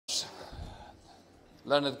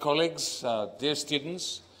learned colleagues, dear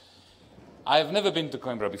students. I have never been to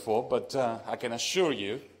Coimbra before, but I can assure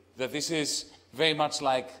you that this is very much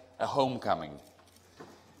like a homecoming.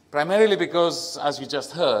 Primarily because, as you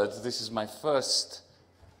just heard, this is my first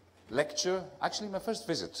lecture, actually my first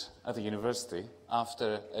visit at the university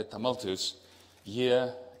after a tumultuous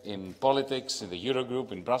year in politics, in the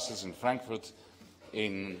Eurogroup, in Brussels, in Frankfurt,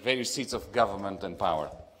 in various seats of government and power.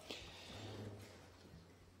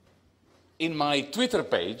 In my Twitter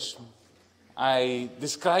page, I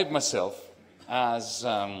described myself as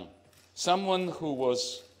someone who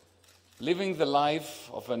was living the life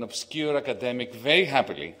of an obscure academic very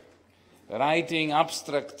happily, writing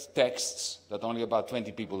abstract texts that only about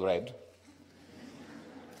 20 people read,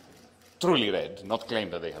 truly read, not claim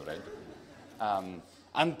that they have read,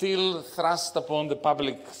 until thrust upon the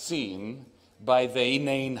public scene by the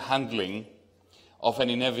inane handling of an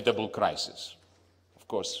inevitable crisis. Of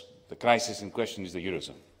course, the crisis in question is the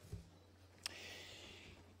Eurozone.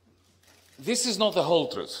 This is not the whole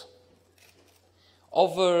truth.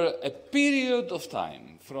 Over a period of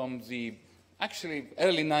time, from the actually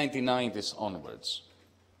early 1990s onwards,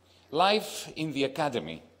 life in the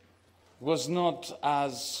academy was not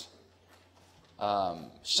as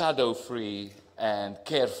shadow-free and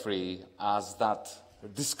carefree as that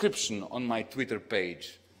description on my Twitter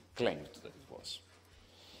page claimed that it was.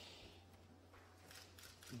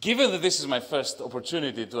 Given that this is my first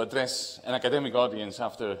opportunity to address an academic audience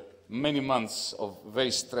after many months of very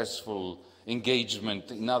stressful engagement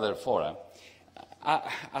in other fora,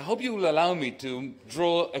 I hope you will allow me to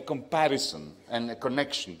draw a comparison and a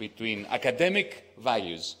connection between academic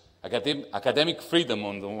values, academic freedom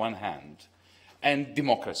on the one hand, and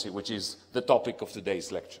democracy, which is the topic of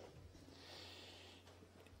today's lecture.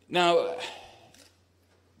 Now,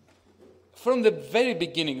 from the very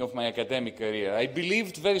beginning of my academic career, I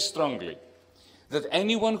believed very strongly that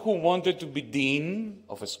anyone who wanted to be dean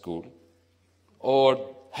of a school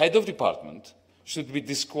or head of department should be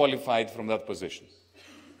disqualified from that position.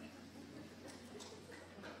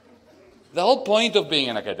 The whole point of being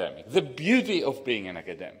an academic, the beauty of being an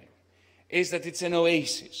academic, is that it's an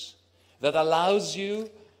oasis that allows you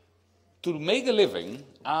to make a living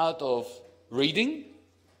out of reading,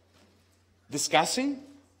 discussing,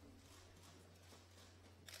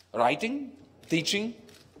 writing, teaching.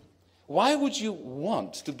 Why would you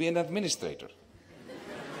want to be an administrator?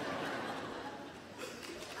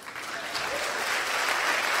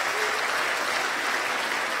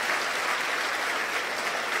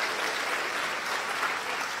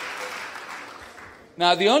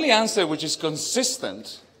 Now, the only answer which is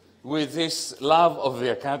consistent with this love of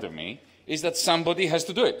the academy is that somebody has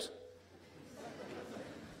to do it.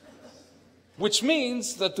 Which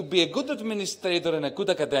means that to be a good administrator and a good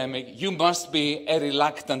academic, you must be a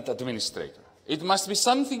reluctant administrator. It must be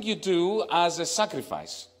something you do as a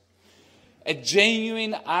sacrifice, a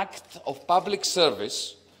genuine act of public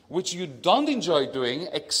service which you don't enjoy doing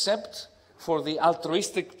except for the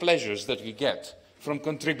altruistic pleasures that you get from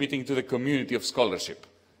contributing to the community of scholarship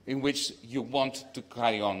in which you want to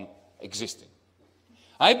carry on existing.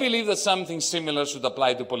 I believe that something similar should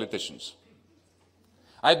apply to politicians.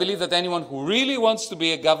 I believe that anyone who really wants to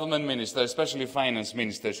be a government minister, especially finance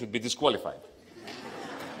minister, should be disqualified.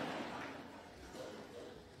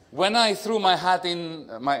 When I threw my hat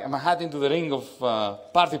into the ring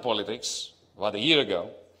of party politics about a year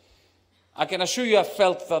ago, I can assure you I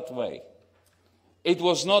felt that way. It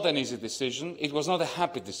was not an easy decision. It was not a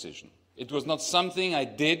happy decision. It was not something I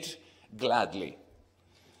did gladly.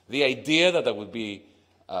 The idea that I would be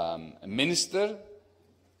a minister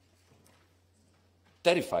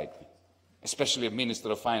terrified me, especially a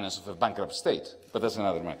minister of finance of a bankrupt state, but that's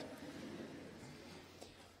another matter.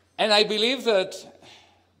 And I believe that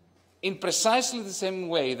in precisely the same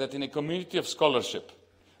way that in a community of scholarship,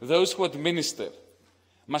 those who administer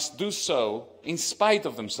must do so in spite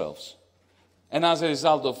of themselves, and as a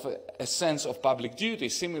result of a sense of public duty.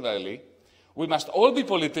 Similarly, we must all be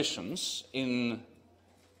politicians in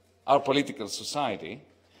our political society,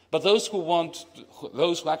 but those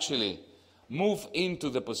who actually move into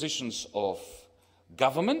the positions of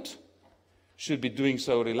government should be doing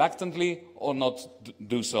so reluctantly or not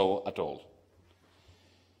do so at all.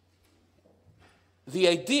 The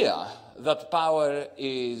idea that power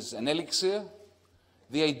is an elixir,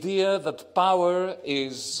 the idea that power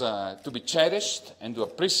is to be cherished and to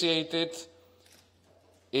appreciate it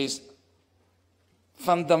is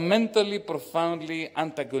fundamentally, profoundly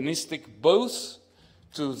antagonistic both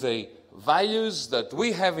to the values that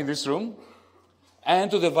we have in this room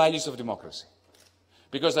and to the values of democracy.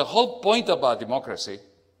 Because the whole point about democracy,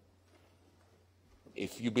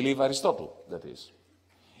 if you believe Aristotle, that is,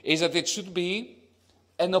 is that it should be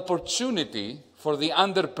an opportunity for the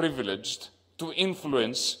underprivileged to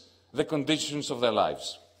influence the conditions of their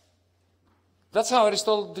lives. That's how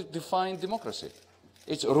Aristotle defined democracy.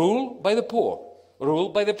 It's rule by the poor, rule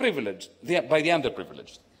by the privileged, by the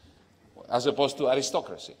underprivileged, as opposed to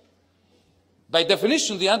aristocracy. By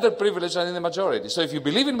definition, the underprivileged are in the majority. So if you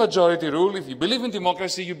believe in majority rule, if you believe in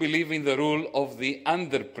democracy, you believe in the rule of the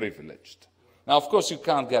underprivileged. Now, of course, you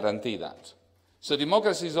can't guarantee that. So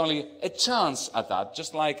democracy is only a chance at that,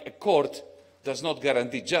 just like a court does not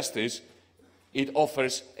guarantee justice, it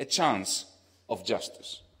offers a chance of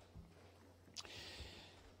justice.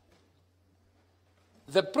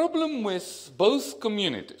 The problem with both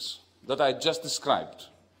communities that I just described,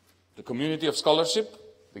 the community of scholarship,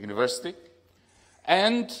 the university,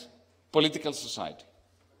 and political society,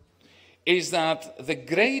 is that the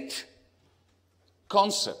great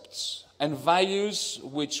concepts and values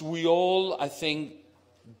which we all, I think,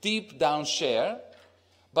 deep down share,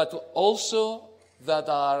 but also that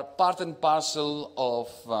are part and parcel of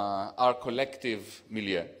our collective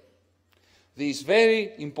milieu. These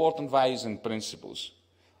very important values and principles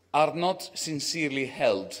are not sincerely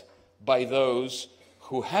held by those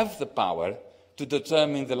who have the power to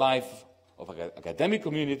determine the life of academic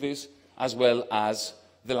communities as well as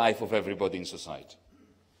the life of everybody in society.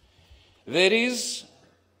 There is,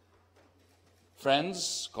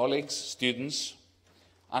 friends, colleagues, students,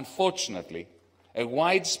 unfortunately, a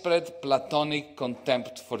widespread Platonic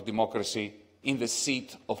contempt for democracy in the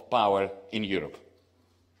seat of power in Europe.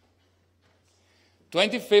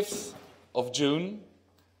 25th of June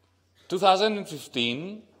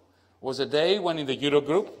 2015 was a day when in the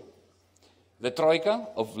Eurogroup, the Troika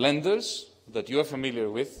of lenders that you are familiar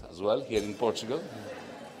with as well here in Portugal,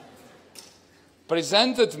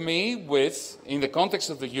 presented me with, in the context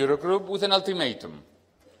of the Eurogroup, with an ultimatum.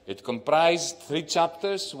 It comprised 3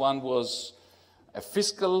 chapters. One was a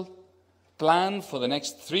fiscal plan for the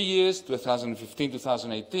next 3 years,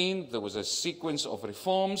 2015-2018. There was a sequence of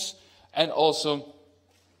reforms, and also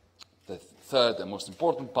the third and most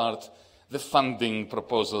important part, the funding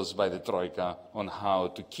proposals by the Troika on how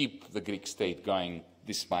to keep the Greek state going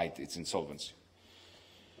despite its insolvency.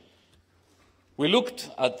 We looked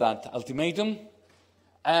at that ultimatum,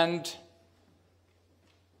 and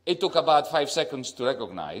it took about 5 seconds to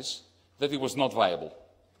recognize that it was not viable.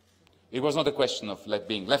 It was not a question of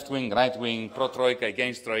being left-wing, right-wing, pro-Troika,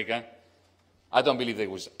 against Troika. I don't believe there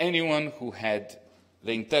was anyone who had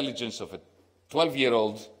the intelligence of a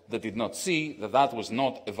 12-year-old that did not see that that was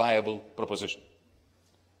not a viable proposition.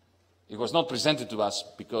 It was not presented to us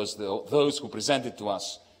because those who presented to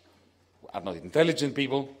us are not intelligent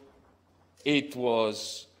people. It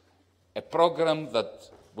was a program that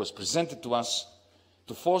was presented to us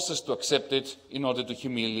to force us to accept it in order to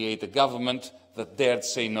humiliate a government that dared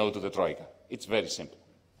say no to the Troika. It's very simple.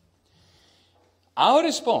 Our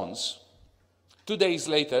response, 2 days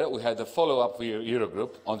later, we had a follow-up for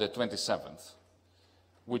Eurogroup on the 27th,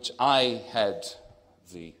 which I had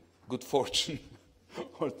the good fortune,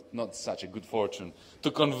 or not such a good fortune,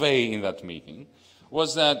 to convey in that meeting,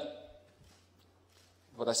 was that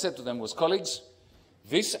what I said to them was, colleagues,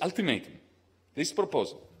 this ultimatum, this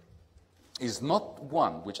proposal, is not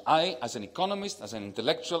one which I, as an economist, as an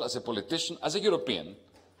intellectual, as a politician, as a European,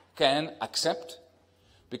 can accept,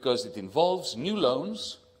 because it involves new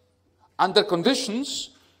loans under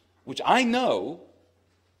conditions which I know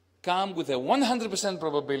come with a 100%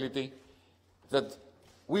 probability that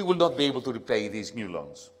we will not be able to repay these new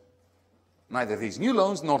loans. Neither these new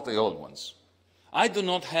loans nor the old ones. I do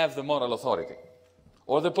not have the moral authority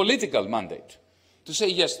or the political mandate to say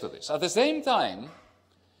yes to this. At the same time,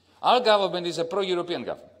 our government is a pro-European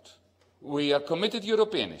government. We are committed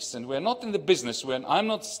Europeanists, and we're not in the business when I'm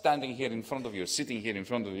not standing here in front of you, sitting here in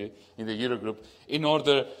front of you in the Eurogroup in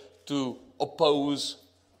order to oppose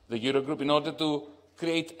the Eurogroup, in order to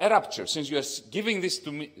create a rupture. Since you are giving this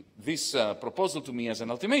to me, this proposal to me as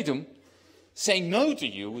an ultimatum, saying no to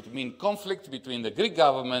you would mean conflict between the Greek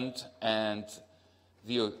government and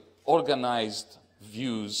the organized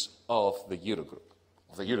views of the Eurogroup,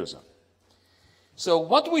 of the Eurozone. So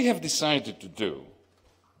what we have decided to do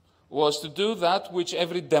was to do that which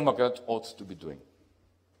every Democrat ought to be doing.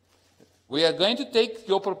 We are going to take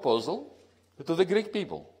your proposal to the Greek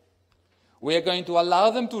people. We are going to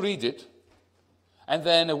allow them to read it, and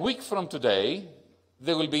then a week from today,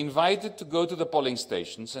 they will be invited to go to the polling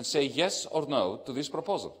stations and say yes or no to this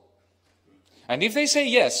proposal. And if they say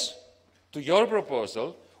yes to your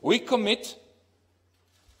proposal, we commit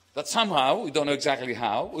that somehow, we don't know exactly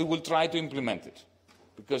how, we will try to implement it.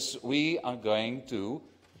 Because we are going to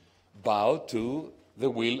bow to the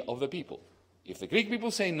will of the people. If the Greek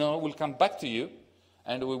people say no, we'll come back to you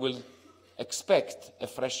and we will expect a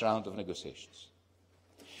fresh round of negotiations.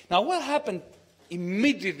 Now, what happened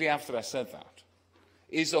immediately after I said that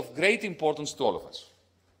is of great importance to all of us.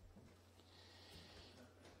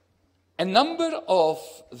 A number of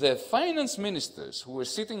the finance ministers who were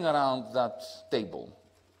sitting around that table,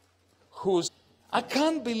 I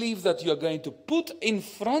can't believe that you are going to put in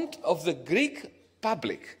front of the Greek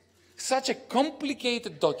public such a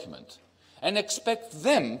complicated document and expect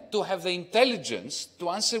them to have the intelligence to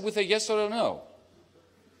answer with a yes or a no.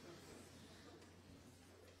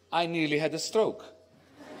 I nearly had a stroke.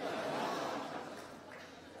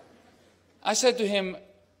 I said to him,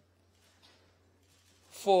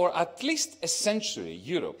 for at least a century,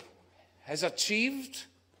 Europe has achieved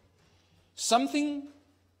something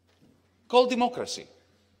called democracy.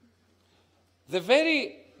 The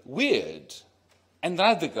very weird and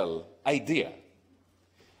radical idea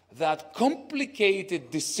that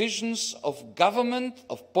complicated decisions of government,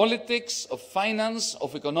 of politics, of finance,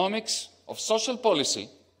 of economics, of social policy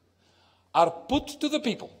are put to the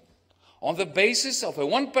people on the basis of a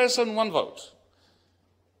one person, one vote.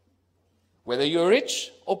 Whether you're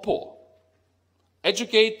rich or poor,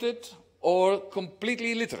 educated or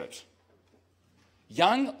completely illiterate,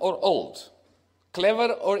 young or old,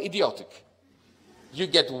 clever or idiotic, you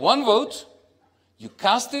get one vote, you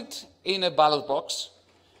cast it in a ballot box,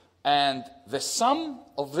 and the sum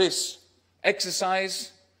of this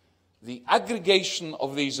exercise, the aggregation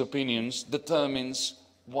of these opinions, determines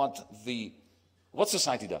what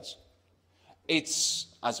society does. It's,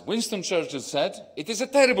 as Winston Churchill said, it is a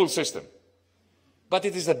terrible system, but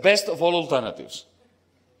it is the best of all alternatives.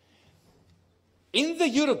 In the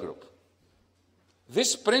Eurogroup,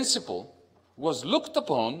 this principle was looked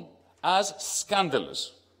upon as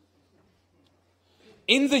scandalous.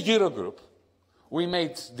 In the Eurogroup, we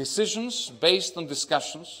made decisions based on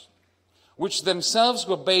discussions which themselves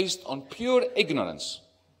were based on pure ignorance.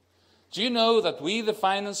 Do you know that we, the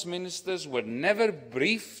finance ministers, were never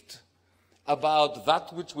briefed about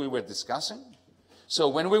that which we were discussing? So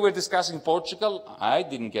when we were discussing Portugal, I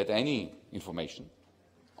didn't get any information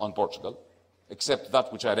on Portugal, except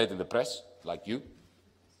that which I read in the press, like you.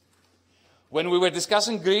 When we were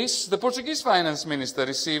discussing Greece, the Portuguese finance minister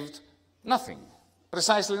received nothing,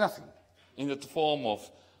 precisely nothing, in the form of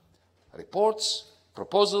reports,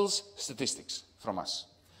 proposals, statistics from us.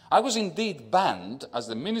 I was indeed banned, as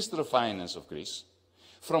the Minister of Finance of Greece,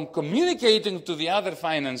 from communicating to the other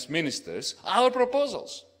finance ministers our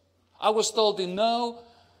proposals. I was told in no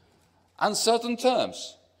uncertain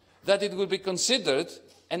terms that it would be considered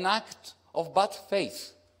an act of bad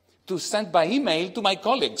faith to send by email to my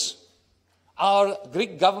colleagues our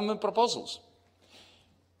Greek government proposals.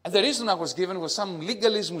 And the reason I was given was some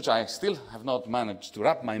legalism which I still have not managed to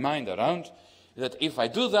wrap my mind around, that if I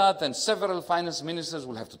do that, then several finance ministers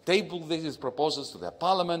will have to table these proposals to their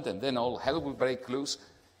parliament, and then all hell will break loose.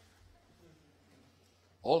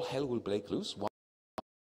 All hell will break loose? Why?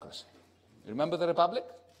 Remember the Republic?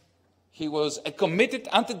 He was a committed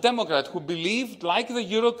anti-democrat who believed, like the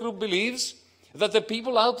Eurogroup believes, that the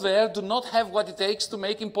people out there do not have what it takes to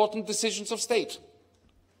make important decisions of state.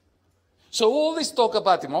 So all this talk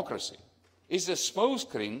about democracy is a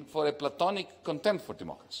smokescreen for a platonic contempt for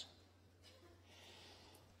democracy.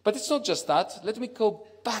 But it's not just that. Let me go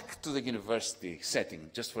back to the university setting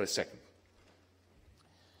just for a second.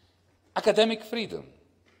 Academic freedom,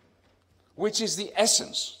 which is the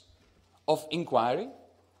essence of inquiry,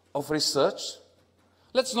 of research.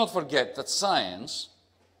 Let's not forget that science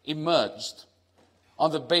emerged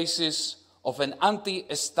on the basis of an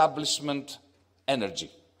anti-establishment energy.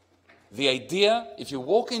 The idea, if you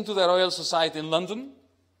walk into the Royal Society in London,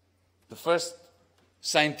 the first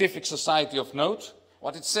scientific society of note,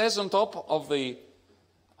 what it says on top of the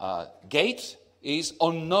gate is,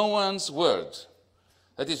 on no one's word.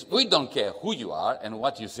 That is, we don't care who you are and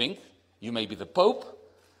what you think. You may be the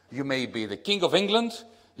Pope, you may be the King of England,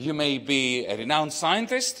 you may be a renowned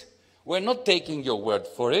scientist. We're not taking your word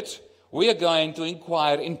for it. We are going to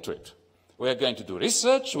inquire into it. We are going to do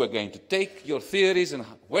research. We're going to take your theories and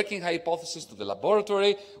working hypotheses to the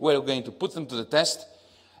laboratory. We're going to put them to the test.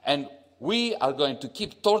 And we are going to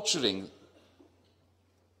keep torturing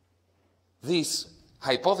these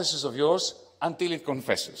hypotheses of yours until it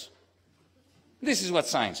confesses. This is what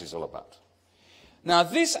science is all about. Now,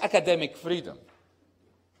 this academic freedom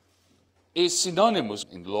is synonymous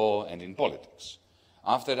in law and in politics.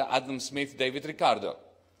 After Adam Smith, David Ricardo.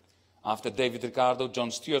 After David Ricardo, John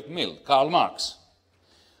Stuart Mill, Karl Marx.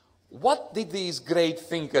 What did these great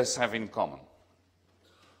thinkers have in common?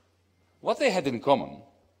 What they had in common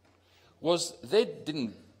was they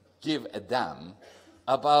didn't give a damn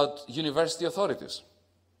about university authorities.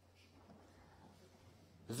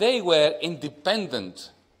 They were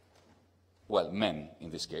independent, well, men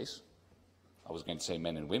in this case. I was going to say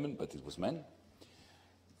men and women, but it was men.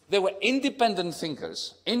 They were independent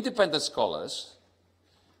thinkers, independent scholars,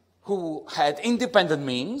 who had independent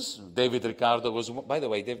means. David Ricardo was, by the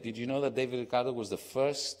way, did you know that David Ricardo was the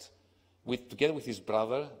first, together with his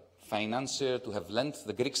brother, financier to have lent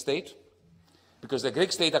the Greek state? Because the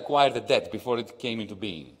Greek state acquired the debt before it came into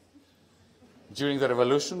being. During the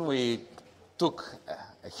revolution, we took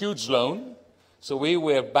a huge loan, so we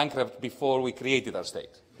were bankrupt before we created our state.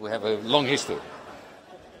 We have a long history.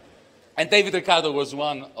 And David Ricardo was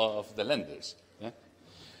one of the lenders. Yeah?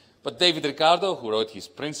 But David Ricardo, who wrote his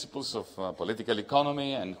Principles of Political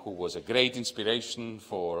Economy and who was a great inspiration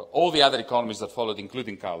for all the other economists that followed,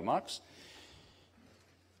 including Karl Marx,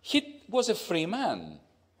 he was a free man.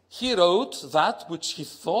 He wrote that which he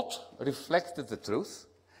thought reflected the truth.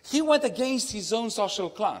 He went against his own social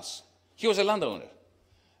class. He was a landowner.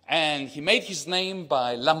 And he made his name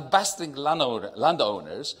by lambasting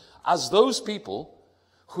landowners as those people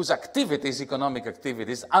whose activities, economic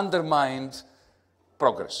activities, undermined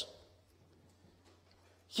progress.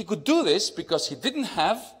 He could do this because he didn't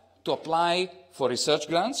have to apply for research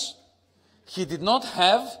grants. He did not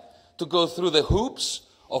have to go through the hoops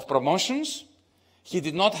of promotions. He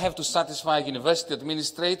did not have to satisfy university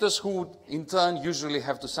administrators who, in turn, usually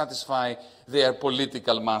have to satisfy their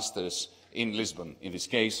political masters in Lisbon, in this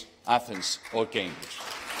case, Athens or Cambridge.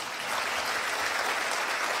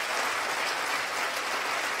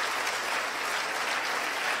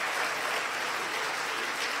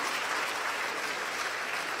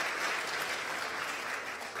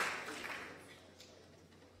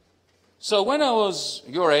 So when I was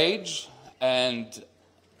your age and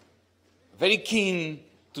very keen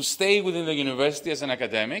to stay within the university as an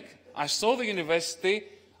academic, I saw the university,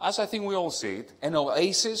 as I think we all see it, an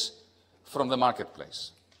oasis from the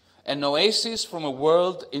marketplace. An oasis from a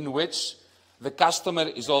world in which the customer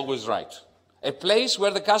is always right. A place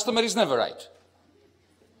where the customer is never right.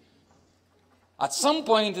 At some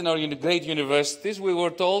point in our great universities, we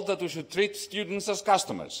were told that we should treat students as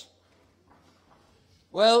customers.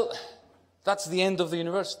 Well, that's the end of the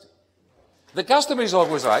university. The customer is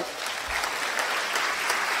always right.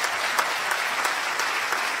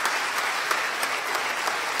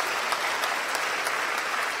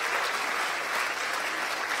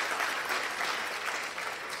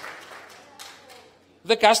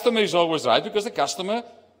 The customer is always right because the customer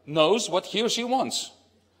knows what he or she wants.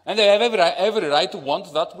 And they have every right to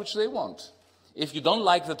want that which they want. If you don't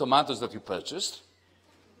like the tomatoes that you purchased,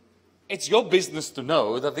 it's your business to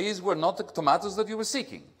know that these were not the tomatoes that you were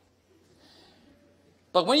seeking.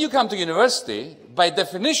 But when you come to university, by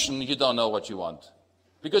definition, you don't know what you want.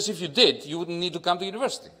 Because if you did, you wouldn't need to come to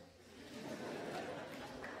university.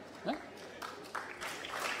 Huh?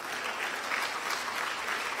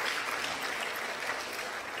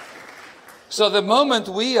 So the moment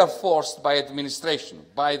we are forced by administration,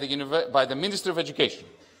 by the Ministry of Education,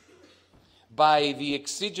 by the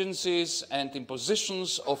exigencies and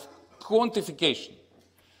impositions of quantification,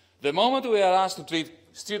 the moment we are asked to treat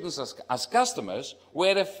students as customers,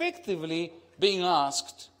 we're effectively being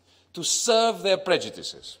asked to serve their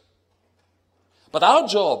prejudices. But our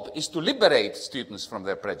job is to liberate students from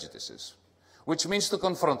their prejudices, which means to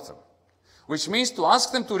confront them, which means to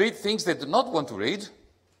ask them to read things they do not want to read,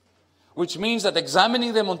 which means that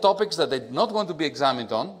examining them on topics that they do not want to be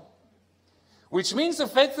examined on, which means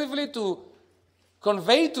effectively to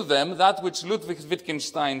convey to them that which Ludwig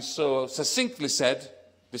Wittgenstein so succinctly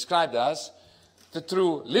described as the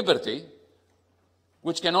true liberty,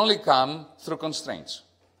 which can only come through constraints.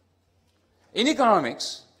 In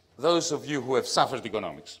economics, those of you who have suffered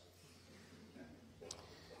economics,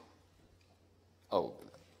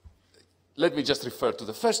 let me just refer to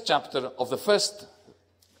the first chapter of the first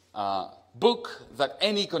book that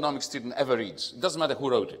any economic student ever reads. It doesn't matter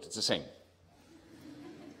who wrote it, it's the same.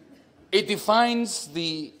 It defines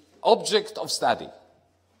the object of study.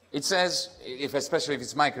 It says, especially if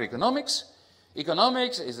it's microeconomics,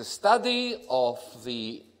 economics is a study of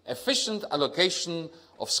the efficient allocation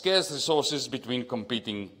of scarce resources between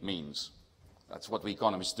competing means. That's what we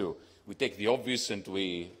economists do. We take the obvious and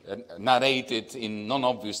we narrate it in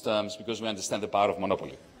non-obvious terms because we understand the power of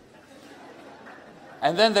monopoly.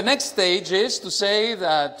 And then the next stage is to say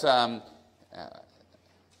that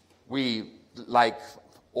we, like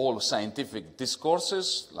all scientific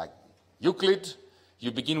discourses, like Euclid,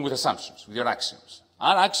 you begin with assumptions, with your axioms.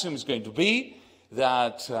 Our axiom is going to be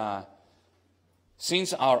that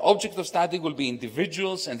since our object of study will be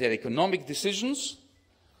individuals and their economic decisions,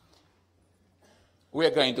 We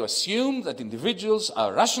are going to assume that individuals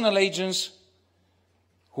are rational agents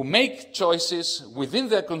who make choices within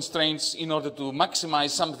their constraints in order to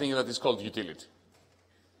maximize something that is called utility.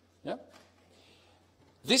 Yeah?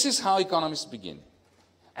 This is how economists begin.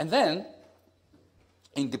 And then,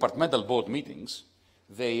 in departmental board meetings,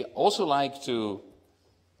 they also like to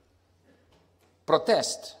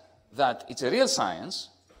protest that it's a real science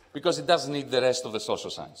because it doesn't need the rest of the social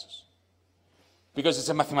sciences, because it's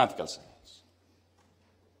a mathematical science.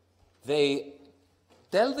 They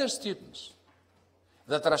tell their students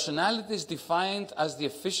that rationality is defined as the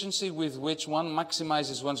efficiency with which one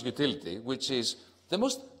maximizes one's utility, which is the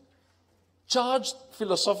most charged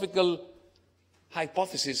philosophical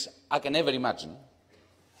hypothesis I can ever imagine.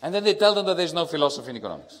 And then they tell them that there's no philosophy in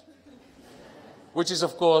economics, which is,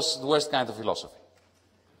 of course, the worst kind of philosophy.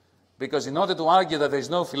 Because in order to argue that there's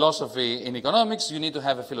no philosophy in economics, you need to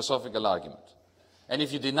have a philosophical argument. And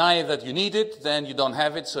if you deny that you need it, then you don't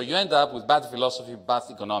have it, so you end up with bad philosophy, bad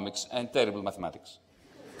economics, and terrible mathematics.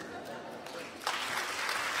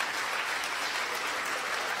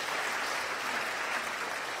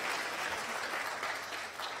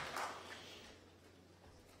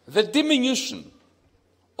 The diminution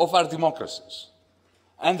of our democracies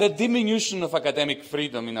and the diminution of academic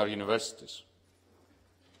freedom in our universities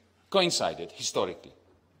coincided historically.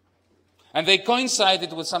 And they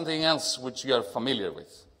coincided with something else which you are familiar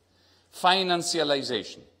with,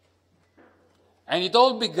 financialization. And it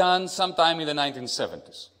all began sometime in the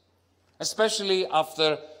 1970s, especially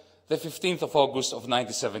after the 15th of August of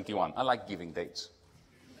 1971. I like giving dates.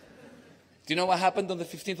 Do you know what happened on the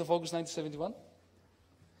 15th of August 1971?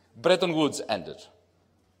 Bretton Woods ended.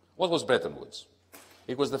 What was Bretton Woods?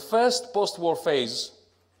 It was the first post-war phase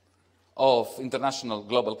of international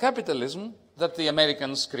global capitalism that the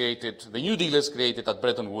Americans created, the New Dealers created at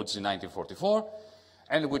Bretton Woods in 1944,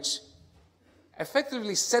 and which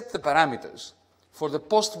effectively set the parameters for the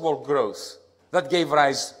post-war growth that gave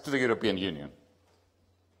rise to the European Union.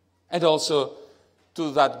 And also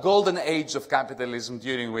to that golden age of capitalism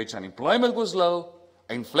during which unemployment was low,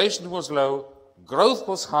 inflation was low, growth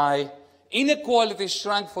was high, inequality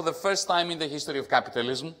shrank for the first time in the history of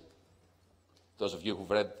capitalism. Those of you who've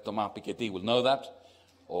read Thomas Piketty will know that,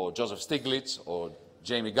 or Joseph Stiglitz, or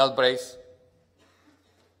Jamie Galbraith.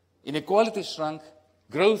 Inequality shrunk,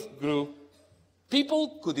 growth grew.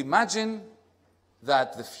 People could imagine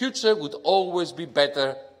that the future would always be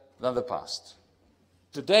better than the past.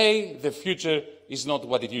 Today, the future is not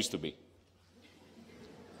what it used to be.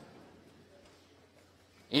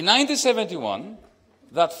 In 1971,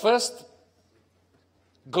 that first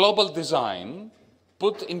global design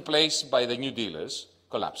put in place by the New Dealers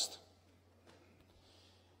collapsed.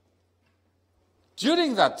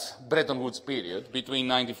 During that Bretton Woods period, between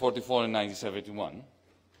 1944 and 1971,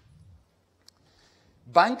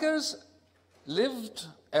 bankers lived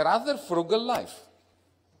a rather frugal life.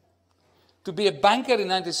 To be a banker in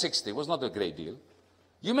 1960 was not a great deal.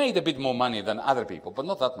 You made a bit more money than other people, but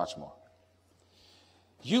not that much more.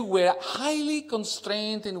 You were highly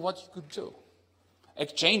constrained in what you could do.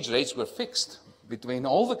 Exchange rates were fixed between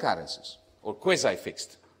all the currencies, or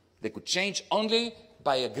quasi-fixed. They could change only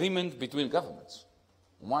by agreement between governments,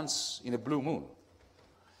 once in a blue moon.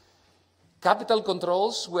 Capital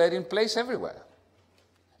controls were in place everywhere.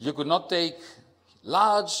 You could not take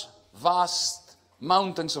large, vast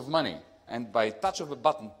mountains of money and by touch of a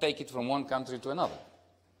button take it from one country to another.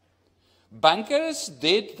 Bankers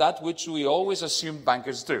did that which we always assume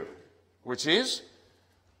bankers do, which is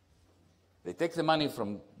they take the money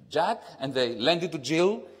from Jack and they lend it to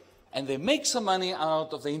Jill and they make some money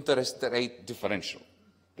out of the interest rate differential.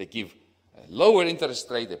 They give a lower interest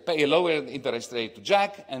rate, they pay a lower interest rate to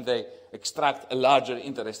Jack and they extract a larger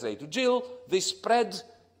interest rate to Jill. This spread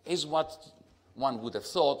is what one would have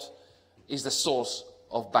thought is the source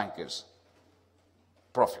of bankers'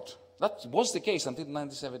 profit. That was the case until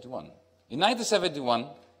 1971. In 1971,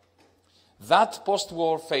 that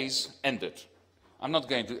post-war phase ended. I'm not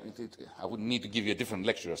going to, I would need to give you a different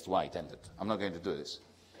lecture as to why it ended. I'm not going to do this.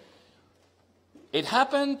 It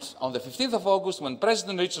happened on the 15th of August when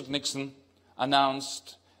President Richard Nixon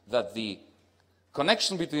announced that the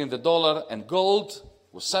connection between the dollar and gold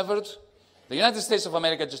was severed. The United States of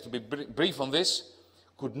America, just to be brief on this,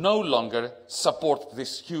 could no longer support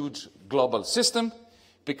this huge global system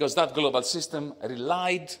because that global system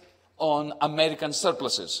relied on American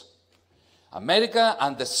surpluses. America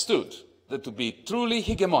understood that to be truly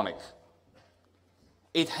hegemonic,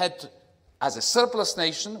 it had, as a surplus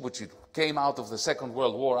nation, which it came out of the Second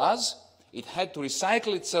World War as, it had to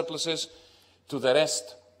recycle its surpluses to the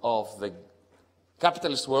rest of the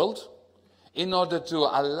capitalist world in order to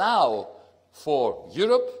allow for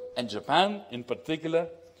Europe and Japan in particular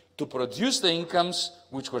to produce the incomes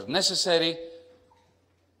which were necessary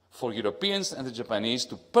for Europeans and the Japanese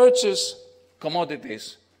to purchase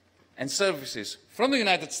commodities and services from the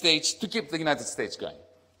United States to keep the United States going.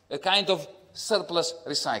 A kind of surplus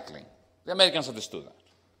recycling. The Americans understood that.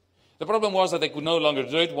 The problem was that they could no longer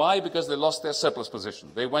do it. Why? Because they lost their surplus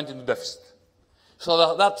position. They went into deficit.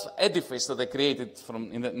 So that edifice that they created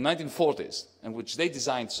in the 1940s, and which they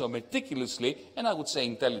designed so meticulously, and I would say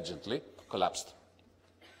intelligently, collapsed.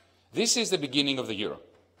 This is the beginning of the euro.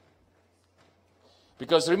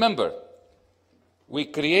 Because remember, we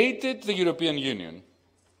created the European Union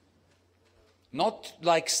not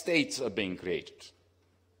like states are being created.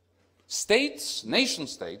 States, nation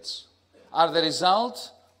states, are the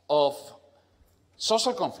result of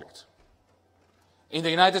social conflict. In the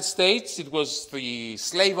United States, it was the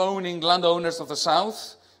slave-owning landowners of the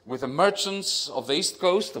South with the merchants of the East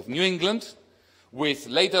Coast of New England, with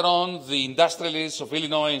later on the industrialists of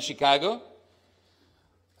Illinois and Chicago,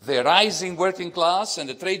 the rising working class and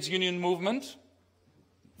the trades union movement.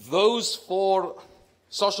 Those four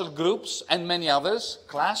social groups and many others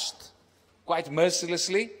clashed quite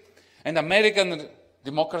mercilessly, and American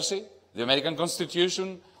democracy, the American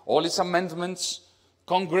Constitution, all its amendments,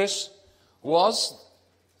 Congress, was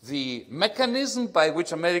the mechanism by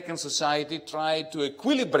which American society tried to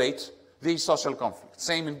equilibrate these social conflicts.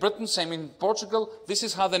 Same in Britain, same in Portugal. This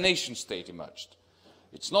is how the nation state emerged.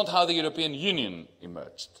 It's not how the European Union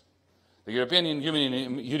emerged. The European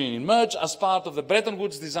Union emerged as part of the Bretton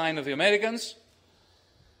Woods design of the Americans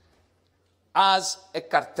as a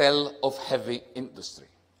cartel of heavy industry.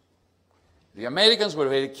 The Americans were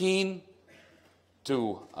very keen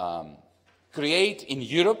to create in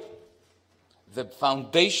Europe the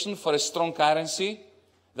foundation for a strong currency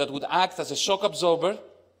that would act as a shock absorber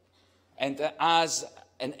and as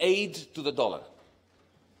an aid to the dollar.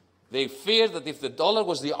 They feared that if the dollar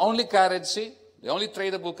was the only currency, the only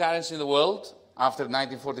tradable currency in the world after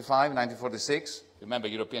 1945, 1946, remember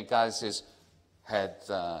European currencies had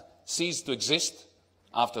ceased to exist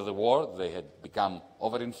after the war, they had become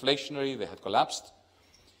overinflationary, they had collapsed.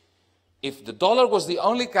 If the dollar was the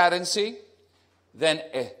only currency, then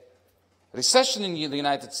a recession in the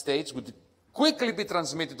United States would quickly be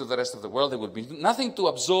transmitted to the rest of the world. There would be nothing to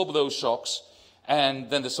absorb those shocks, and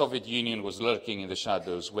then the Soviet Union was lurking in the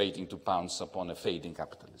shadows, waiting to pounce upon a fading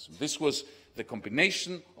capitalism. This was the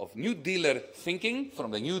combination of New Dealer thinking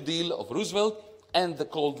from the New Deal of Roosevelt and the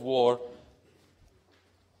Cold War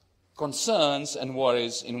concerns and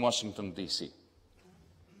worries in Washington, D.C.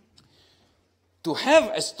 To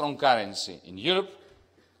have a strong currency in Europe,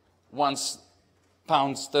 once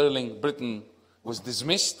pound sterling Britain was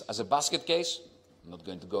dismissed as a basket case, I'm not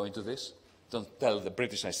going to go into this. Don't tell the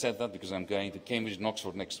British I said that, because I'm going to Cambridge and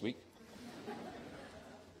Oxford next week.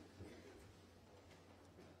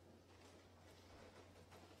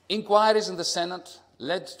 Inquiries in the Senate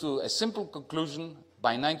led to a simple conclusion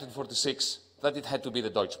by 1946 that it had to be the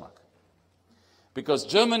Deutschmark. Because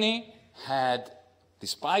Germany had,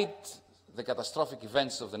 despite the catastrophic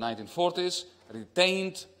events of the 1940s,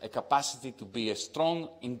 retained a capacity to be a strong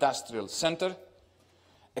industrial center.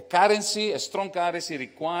 A currency, a strong currency,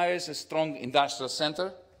 requires a strong industrial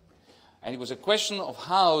center. And it was a question of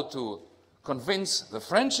how to convince the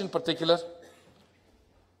French in particular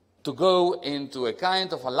to go into a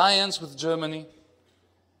kind of alliance with Germany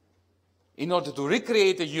in order to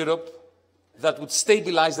recreate a Europe that would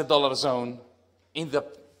stabilize the dollar zone in the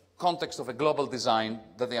context of a global design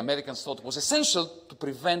that the Americans thought was essential to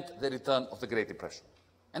prevent the return of the Great Depression.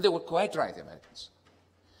 And they were quite right, the Americans.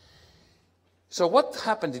 So what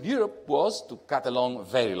happened in Europe was, to cut a long,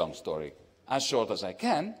 very long story, as short as I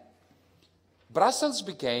can, Brussels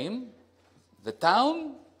became the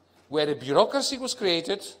town where a bureaucracy was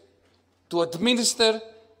created to administer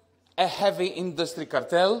a heavy industry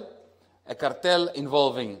cartel, a cartel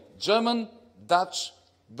involving German, Dutch,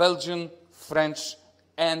 Belgian, French,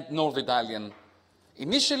 and North Italian,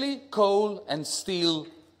 initially coal and steel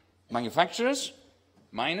manufacturers,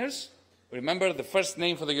 miners. Remember, the first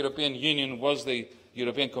name for the European Union was the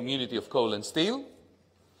European Community of Coal and Steel.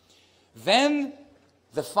 Then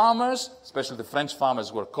the farmers, especially the French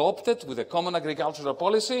farmers, were co-opted with a common agricultural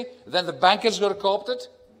policy. Then the bankers were co-opted.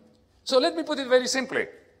 So let me put it very simply.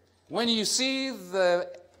 When you see the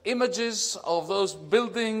images of those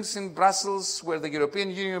buildings in Brussels where the European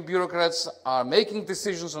Union bureaucrats are making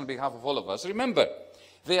decisions on behalf of all of us, remember,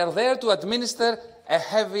 they are there to administer a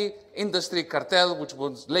heavy industry cartel which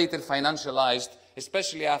was later financialized,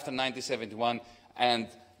 especially after 1971 and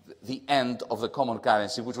the end of the common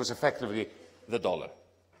currency, which was effectively the dollar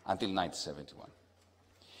until 1971.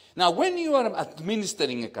 Now, when you are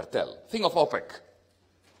administering a cartel, think of OPEC.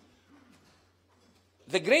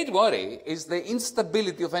 The great worry is the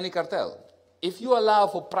instability of any cartel. If you allow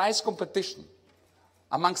for price competition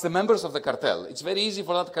amongst the members of the cartel, it's very easy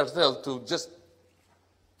for that cartel to just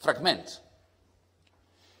fragment.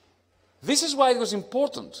 This is why it was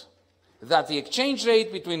important that the exchange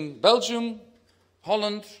rate between Belgium,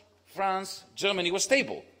 Holland, France, Germany was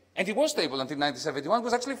stable. And it was stable until 1971. It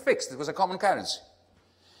was actually fixed. It was a common currency.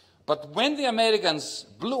 But when the Americans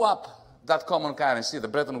blew up that common currency, the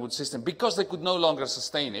Bretton Woods system, because they could no longer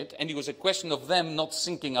sustain it, and it was a question of them not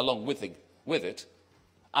sinking along with it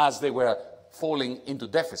as they were falling into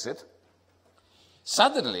deficit,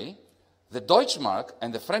 suddenly the Deutsche Mark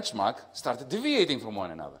and the French Mark started deviating from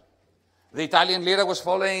one another. The Italian lira was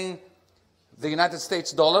following the United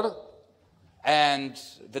States dollar, and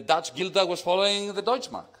the Dutch Gilda was following the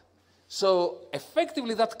Deutsche Mark. So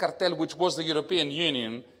effectively that cartel, which was the European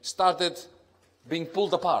Union, started being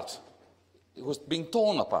pulled apart. It was being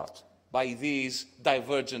torn apart by these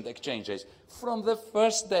divergent exchange rates from the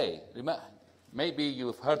first day. Maybe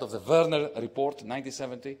you've heard of the Werner Report,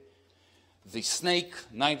 1970, the Snake,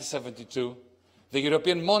 1972, the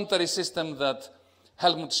European monetary system that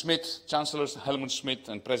Helmut Schmidt, Chancellor Helmut Schmidt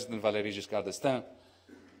and President Valéry Giscard d'Estaing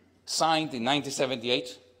signed in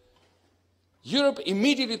 1978. Europe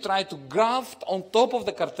immediately tried to graft on top of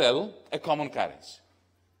the cartel a common currency.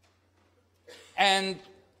 And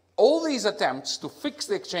all these attempts to fix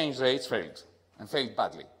the exchange rates failed, and failed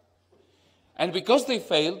badly. And because they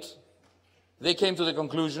failed, they came to the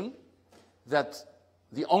conclusion that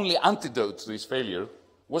the only antidote to this failure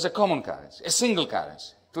was a common currency, a single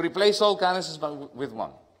currency, to replace all currencies with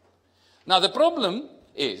one. Now the problem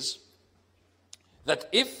is that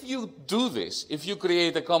if you do this, if you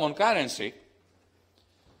create a common currency,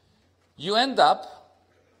 you end up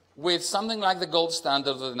with something like the gold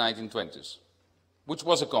standard of the 1920s, which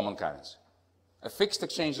was a common currency. A fixed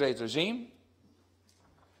exchange rate regime,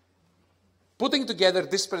 putting together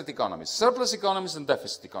disparate economies, surplus economies and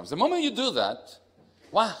deficit economies. The moment you do that,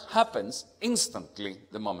 what happens instantly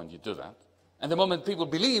the moment you do that, and the moment people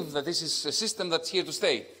believe that this is a system that's here to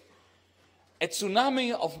stay, a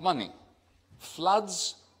tsunami of money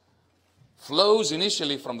flows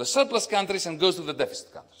initially from the surplus countries and goes to the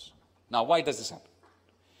deficit countries. Now, why does this happen?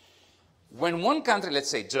 When one country, let's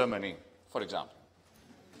say Germany, for example,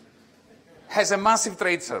 has a massive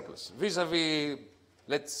trade surplus vis-à-vis,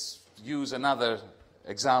 let's use another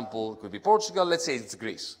example, it could be Portugal, let's say it's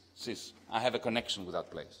Greece. I have a connection with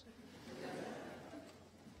that place.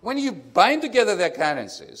 When you bind together their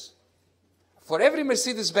currencies, for every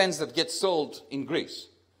Mercedes-Benz that gets sold in Greece,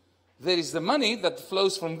 there is the money that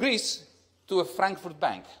flows from Greece to a Frankfurt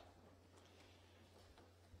bank.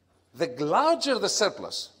 The larger the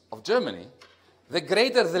surplus of Germany, the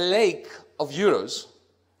greater the lake of euros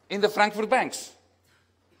in the Frankfurt banks.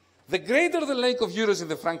 The greater the lake of euros in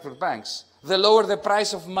the Frankfurt banks, the lower the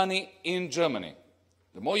price of money in Germany.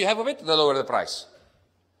 The more you have of it, the lower the price.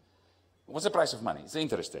 What's the price of money? It's the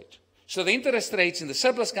interest rate. So the interest rates in the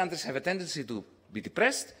surplus countries have a tendency to be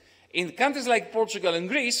depressed. In countries like Portugal and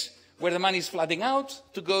Greece, where the money is flooding out,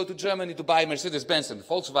 to go to Germany to buy Mercedes-Benz and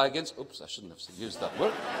Volkswagens. Oops, I shouldn't have used that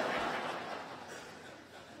word.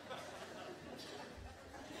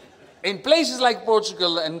 In places like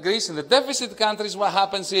Portugal and Greece, in the deficit countries, what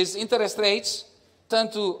happens is interest rates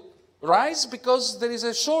tend to rise because there is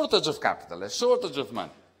a shortage of capital, a shortage of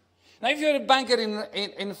money. Now, if you're a banker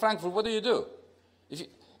in Frankfurt, what do? If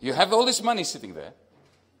you have all this money sitting there,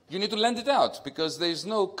 you need to lend it out, because there is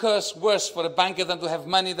no curse worse for a banker than to have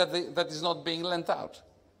money that is not being lent out.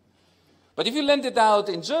 But if you lend it out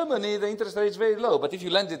in Germany, the interest rate is very low. But if you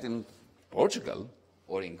lend it in Portugal,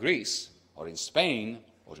 or in Greece, or in Spain,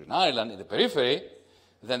 or in Ireland, in the periphery,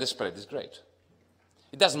 then the spread is great.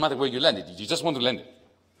 It doesn't matter where you lend it, you just want to lend it.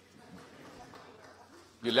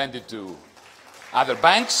 You lend it to other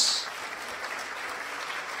banks,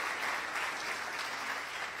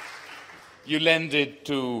 you lend it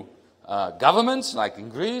to governments, like in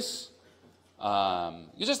Greece,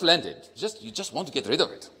 you just lend it, you just want to get rid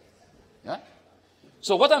of it. Yeah?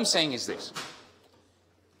 So what I'm saying is this.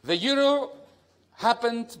 The euro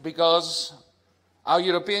happened because our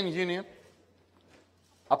European Union,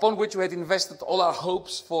 upon which we had invested all our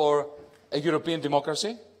hopes for a European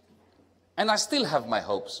democracy, and I still have my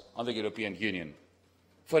hopes on the European Union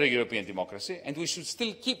for a European democracy, and we should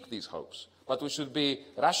still keep these hopes. But we should be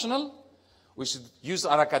rational, we should use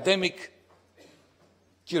our academic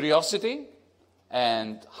curiosity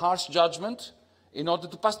and harsh judgment in order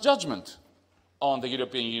to pass judgment on the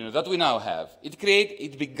European Union that we now have.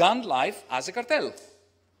 It began life as a cartel.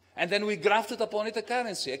 And then we grafted upon it a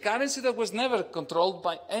currency that was never controlled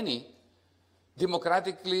by any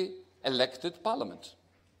democratically elected parliament.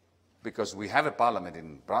 Because we have a parliament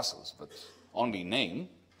in Brussels, but only in name,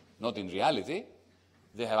 not in reality.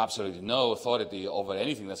 They have absolutely no authority over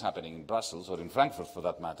anything that's happening in Brussels or in Frankfurt, for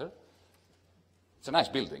that matter. It's a nice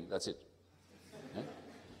building, that's it. Yeah?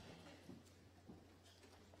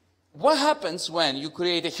 What happens when you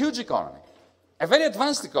create a huge economy, a very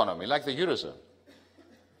advanced economy like the Eurozone,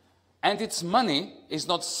 and its money is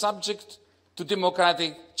not subject to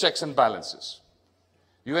democratic checks and balances?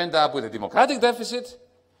 You end up with a democratic deficit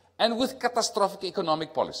and with catastrophic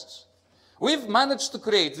economic policies. We've managed to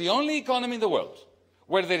create the only economy in the world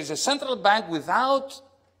where there is a central bank without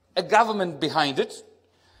a government behind it,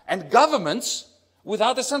 and governments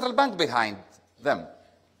without a central bank behind them.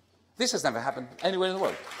 This has never happened anywhere in the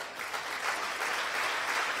world.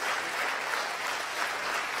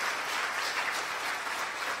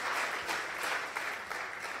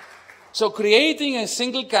 So creating a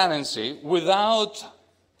single currency without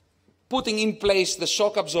putting in place the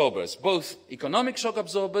shock absorbers, both economic shock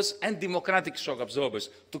absorbers and democratic shock absorbers,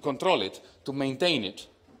 to control it, to maintain it,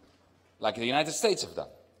 like the United States have done,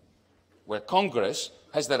 where Congress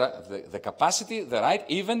has the capacity, the right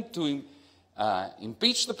even to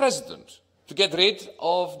impeach the president, to get rid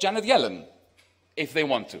of Janet Yellen, if they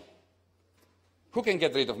want to. Who can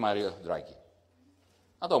get rid of Mario Draghi?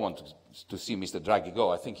 I don't want to see Mr. Draghi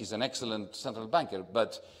go. I think he's an excellent central banker.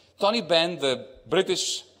 But Tony Benn, the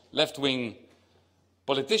British left-wing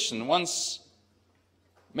politician, once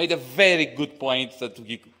made a very good point that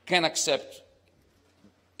you can accept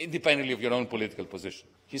independently of your own political position.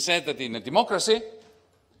 He said that in a democracy,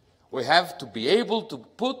 we have to be able to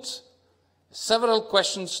put several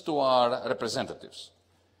questions to our representatives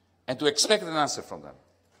and to expect an answer from them.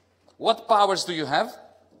 What powers do you have?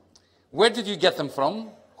 Where did you get them from?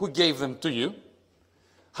 Who gave them to you?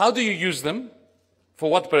 How do you use them? For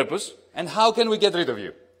what purpose? And how can we get rid of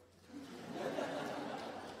you?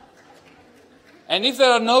 And if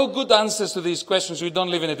there are no good answers to these questions, we don't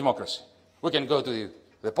live in a democracy. We can go to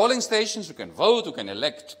the polling stations, we can vote, we can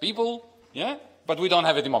elect people, yeah? But we don't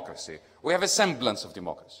have a democracy. We have a semblance of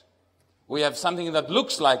democracy. We have something that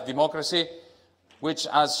looks like democracy, which,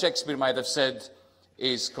 as Shakespeare might have said,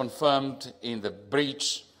 is confirmed in the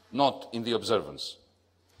breach, not in the observance.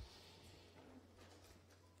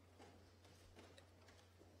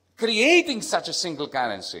 Creating such a single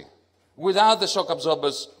currency without the shock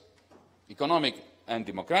absorbers, economic and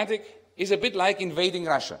democratic, is a bit like invading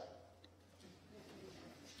Russia.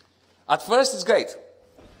 At first, it's great.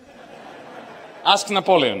 Ask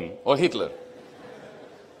Napoleon or Hitler.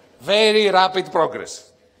 Very rapid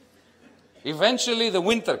progress. Eventually, the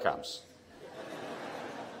winter comes.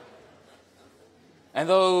 And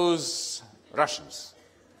those Russians.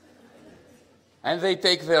 And they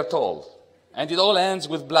take their toll. And it all ends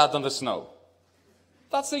with blood on the snow.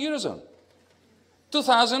 That's the Eurozone.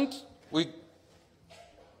 2000, we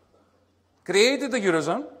created the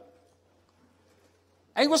Eurozone.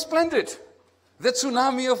 And it was splendid. The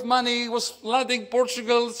tsunami of money was flooding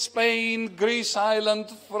Portugal, Spain, Greece, Ireland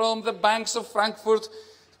from the banks of Frankfurt.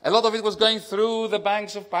 A lot of it was going through the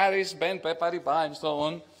banks of Paris, BNP Paribas, and so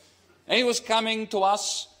on. And it was coming to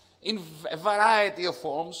us in a variety of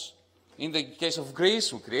forms. In the case of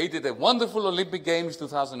Greece, we created a wonderful Olympic Games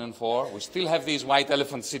 2004. We still have these white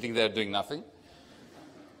elephants sitting there doing nothing.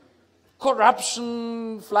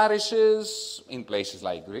 Corruption flourishes in places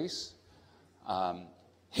like Greece.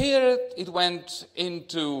 Here it went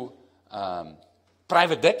into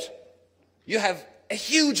private debt. You have a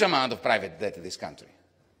huge amount of private debt in this country.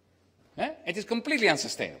 It is completely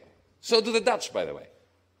unsustainable. So do the Dutch, by the way.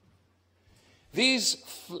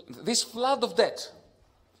 This flood of debt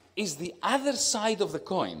is the other side of the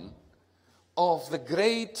coin of the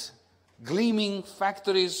great gleaming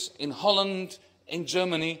factories in Holland, in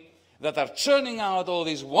Germany, that are churning out all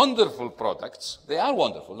these wonderful products. They are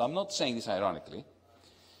wonderful, I'm not saying this ironically.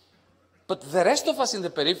 But the rest of us in the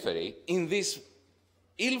periphery, in this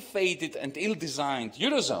ill-fated and ill-designed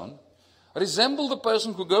Eurozone, resemble the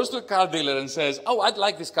person who goes to a car dealer and says, oh, I'd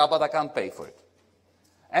like this car, but I can't pay for it.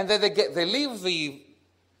 And then they leave the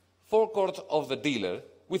forecourt of the dealer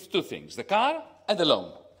with two things, the car and the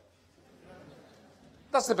loan.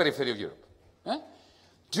 That's the periphery of Europe.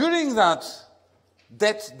 During that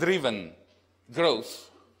debt-driven growth,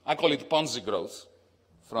 I call it Ponzi growth,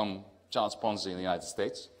 from Charles Ponzi in the United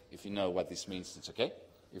States. If you know what this means, it's okay.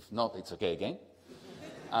 If not, it's okay again.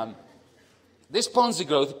 This Ponzi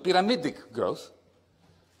growth, pyramidic growth,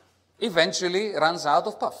 eventually runs out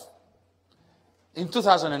of puff. In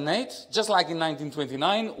 2008, just like in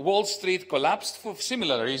 1929, Wall Street collapsed for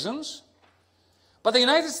similar reasons, but the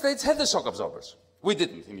United States had the shock absorbers. We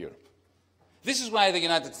didn't in Europe. This is why the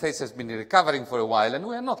United States has been recovering for a while, and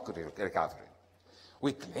we are not recovering.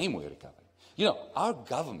 We claim we're recovering. You know, our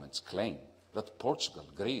governments claim that Portugal,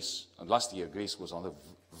 Greece, and last year Greece was on the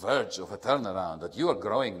verge of a turnaround, that you are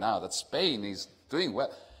growing now, that Spain is doing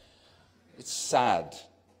well. It's sad.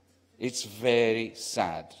 It's very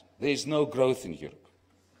sad. There is no growth in Europe.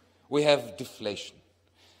 We have deflation.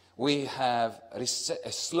 We have a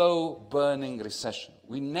slow-burning recession.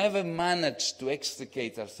 We never managed to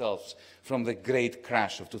extricate ourselves from the great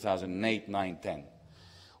crash of 2008, 9, 10.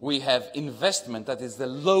 We have investment that is the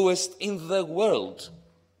lowest in the world.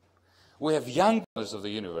 We have young peoples of the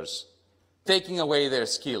universe taking away their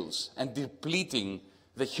skills and depleting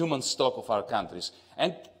the human stock of our countries.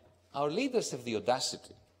 And our leaders have the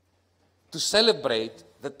audacity to celebrate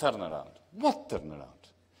the turnaround. What turnaround?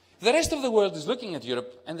 The rest of the world is looking at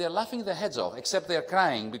Europe and they're laughing their heads off, except they're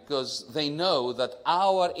crying because they know that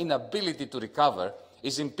our inability to recover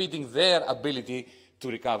is impeding their ability to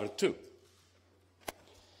recover too.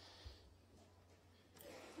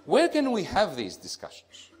 Where can we have these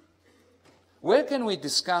discussions? Where can we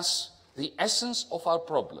discuss the essence of our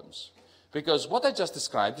problems? Because what I just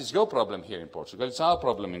described is your problem here in Portugal, it's our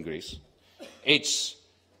problem in Greece, it's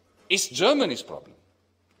Germany's problem.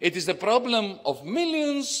 It is the problem of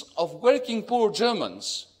millions of working poor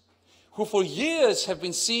Germans who for years have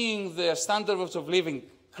been seeing their standards of living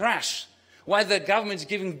crash while the government is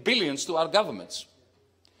giving billions to our governments.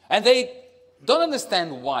 And they don't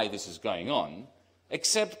understand why this is going on,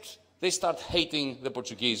 except they start hating the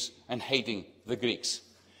Portuguese and hating the Greeks.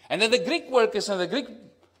 And then the Greek workers and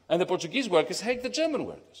the Portuguese workers hate the German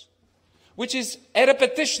workers, which is a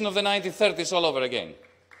repetition of the 1930s all over again.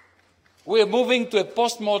 We are moving to a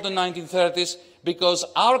postmodern 1930s because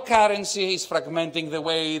our currency is fragmenting the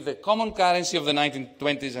way the common currency of the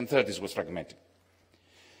 1920s and 30s was fragmenting.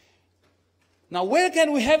 Now, where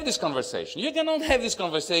can we have this conversation? You cannot have this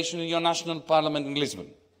conversation in your national parliament in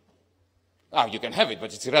Lisbon. You can have it,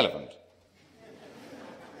 but it's irrelevant.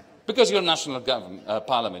 Because your national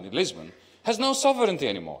parliament in Lisbon has no sovereignty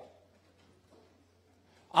anymore.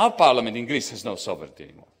 Our parliament in Greece has no sovereignty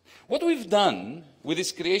anymore. What we've done with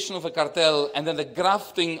this creation of a cartel and then the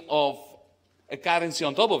grafting of a currency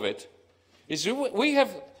on top of it is we have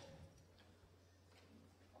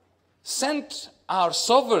sent our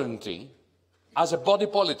sovereignty as a body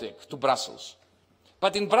politic to Brussels.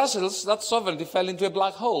 But in Brussels, that sovereignty fell into a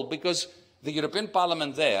black hole because the European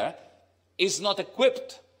Parliament there is not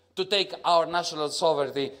equipped to take our national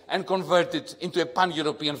sovereignty and convert it into a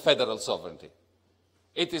pan-European federal sovereignty.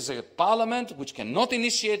 It is a parliament which cannot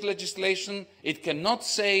initiate legislation. It cannot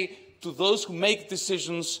say to those who make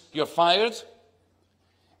decisions, you're fired.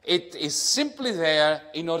 It is simply there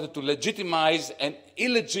in order to legitimize an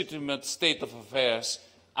illegitimate state of affairs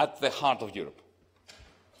at the heart of Europe.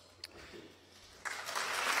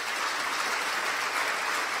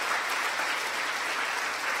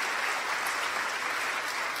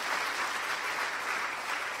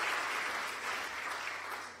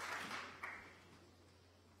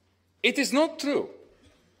 It is not true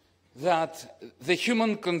that the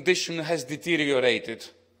human condition has deteriorated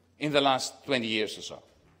in the last 20 years or so.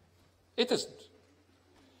 It isn't.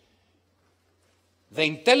 The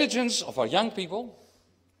intelligence of our young people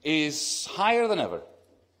is higher than ever.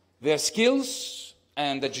 Their skills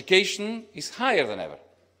and education is higher than ever.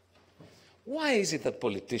 Why is it that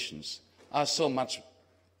politicians are so much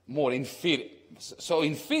more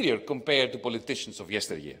inferior compared to politicians of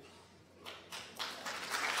yesteryear?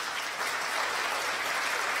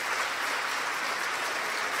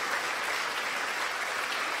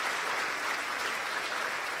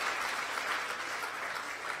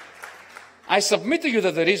 I submit to you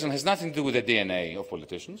that the reason has nothing to do with the DNA of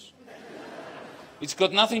politicians. It's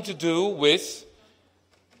got nothing to do with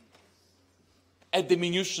a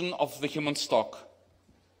diminution of the human stock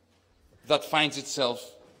that finds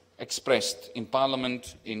itself expressed in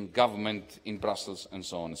Parliament, in government, in Brussels, and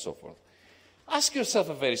so on and so forth. Ask yourself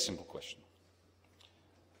a very simple question.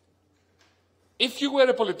 If you were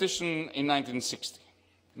a politician in 1960,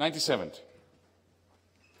 1970,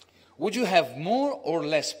 would you have more or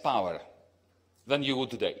less power than you would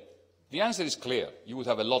today? The answer is clear. You would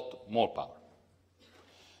have a lot more power.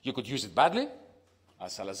 You could use it badly,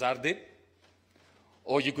 as Salazar did,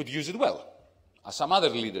 or you could use it well, as some other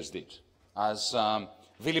leaders did, as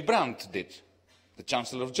Willy Brandt did, the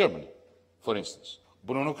Chancellor of Germany, for instance.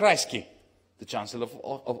 Bruno Kreisky, the Chancellor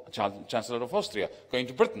of Austria, going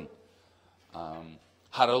to Britain.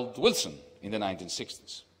 Harold Wilson in the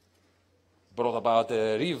 1960s. brought about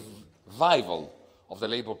a revival of the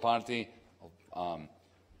Labour Party,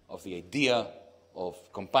 of the idea of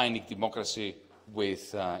combining democracy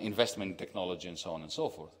with investment in technology and so on and so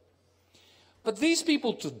forth. But these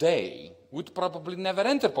people today would probably never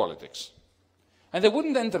enter politics. And they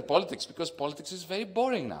wouldn't enter politics because politics is very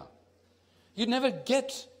boring now. You never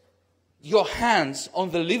get your hands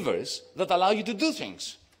on the levers that allow you to do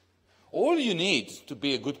things. All you need to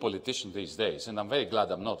be a good politician these days, and I'm very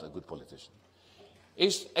glad I'm not a good politician,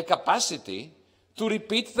 is a capacity to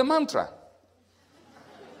repeat the mantra.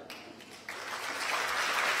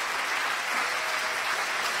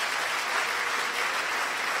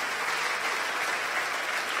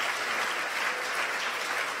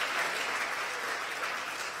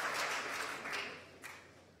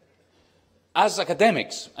 As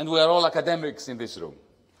academics, and we are all academics in this room,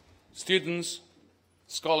 students,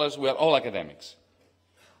 scholars, we are all academics,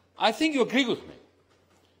 I think you agree with me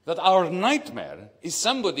that our nightmare is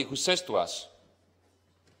somebody who says to us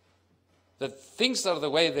that things are the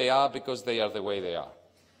way they are because they are the way they are.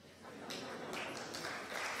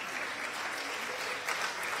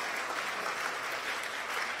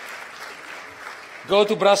 Go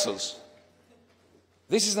to Brussels.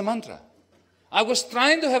 This is the mantra. I was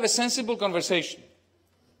trying to have a sensible conversation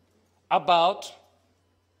about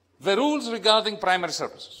the rules regarding primary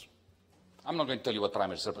surpluses. I'm not going to tell you what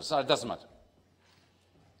primary surpluses are, it doesn't matter.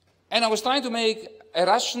 And I was trying to make a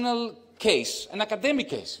rational case, an academic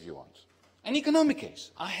case if you want, an economic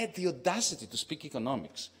case. I had the audacity to speak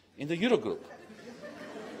economics in the Eurogroup.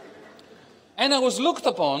 And I was looked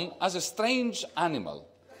upon as a strange animal,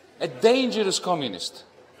 a dangerous communist.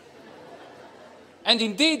 And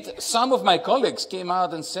indeed, some of my colleagues came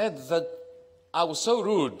out and said that I was so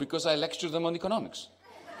rude because I lectured them on economics.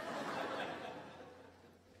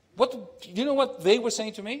 You know what they were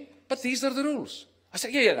saying to me? But these are the rules. I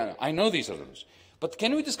said, no, I know these are the rules. But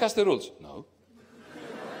can we discuss the rules? No.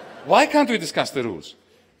 Why can't we discuss the rules?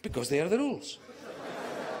 Because they are the rules.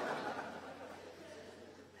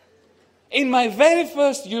 In my very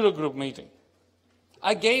first Eurogroup meeting,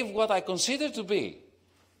 I gave what I consider to be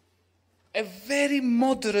a very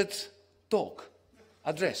moderate talk,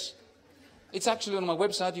 address. It's actually on my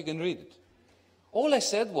website, you can read it. All I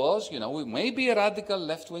said was, we may be a radical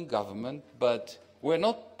left-wing government, but we're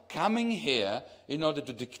not coming here in order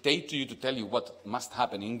to dictate to you, to tell you what must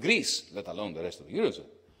happen in Greece, let alone the rest of the Eurozone.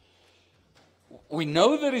 We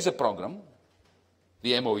know there is a program,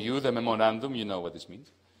 the MOU, the memorandum, you know what this means.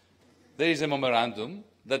 There is a memorandum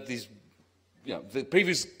that the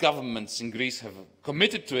previous governments in Greece have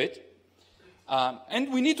committed to it.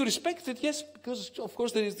 And we need to respect it, yes, because, of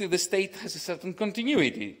course, the state has a certain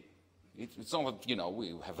continuity. It's not that,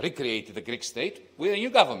 we have recreated the Greek state. We're a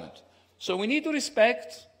new government. So we need to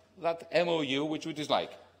respect that MOU, which we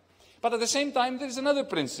dislike. But at the same time, there is another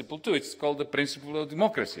principle, too. It's called the principle of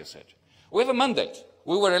democracy, as such. We have a mandate.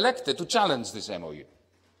 We were elected to challenge this MOU.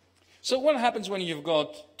 So what happens when you've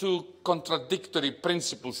got two contradictory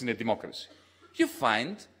principles in a democracy? You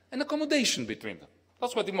find an accommodation between them.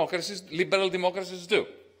 That's what liberal democracies do.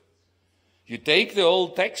 You take the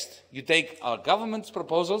old text, you take our government's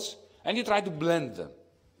proposals, and you try to blend them.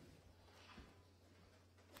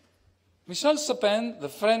 Michel Sapin, the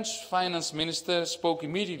French finance minister, spoke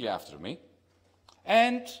immediately after me,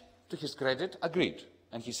 and, to his credit, agreed.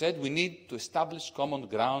 And he said, we need to establish common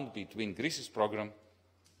ground between Greece's program,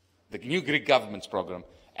 the new Greek government's program,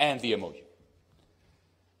 and the MOU.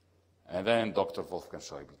 And then Dr. Wolfgang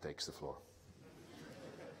Schäuble takes the floor.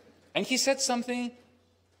 And he said something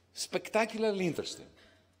spectacularly interesting.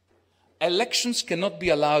 Elections cannot be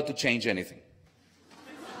allowed to change anything.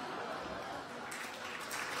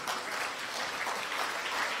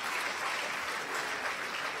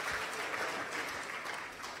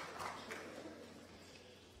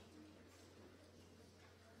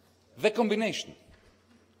 The combination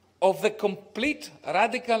of the complete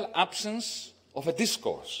radical absence of a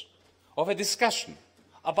discourse, of a discussion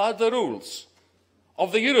about the rules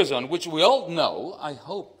of the Eurozone, which we all know, I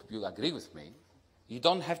hope you agree with me. You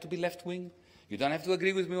don't have to be left-wing. You don't have to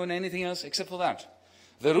agree with me on anything else except for that.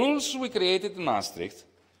 The rules we created in Maastricht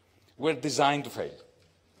were designed to fail.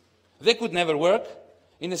 They could never work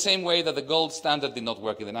in the same way that the gold standard did not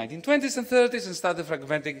work in the 1920s and 30s and started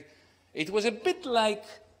fragmenting. It was a bit like,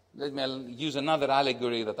 let me use another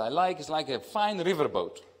allegory that I like, it's like a fine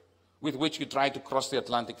riverboat with which you try to cross the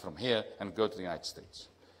Atlantic from here and go to the United States.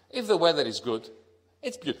 If the weather is good,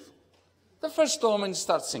 it's beautiful. The first storm and it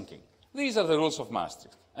starts sinking. These are the rules of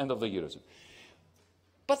Maastricht and of the Eurozone.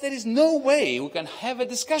 But there is no way we can have a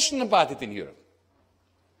discussion about it in Europe.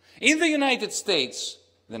 In the United States,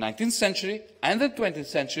 the 19th century, and the 20th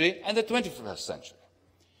century, and the 21st century.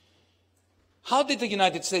 How did the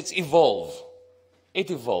United States evolve? It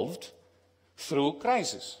evolved through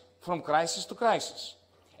crisis, from crisis to crisis.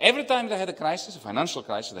 Every time they had a crisis, a financial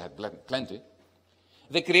crisis, they had plenty,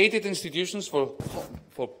 they created institutions for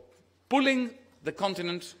pulling the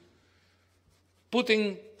continent,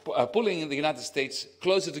 pulling the United States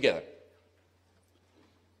closer together.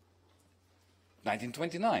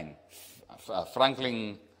 1929,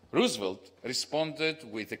 Franklin Roosevelt responded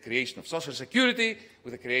with the creation of Social Security,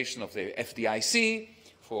 with the creation of the FDIC,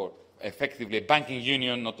 for effectively a banking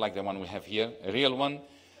union, not like the one we have here, a real one.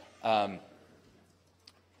 And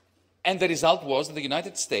the result was that the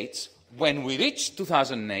United States, when we reached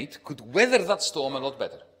 2008, could weather that storm a lot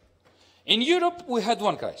better. In Europe, we had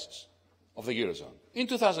one crisis of the Eurozone. In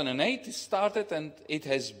 2008, it started, and it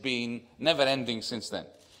has been never-ending since then.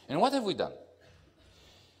 And what have we done?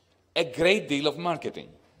 A great deal of marketing.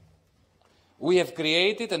 We have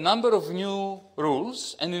created a number of new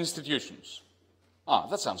rules and institutions.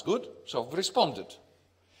 That sounds good, so we've responded.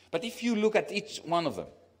 But if you look at each one of them,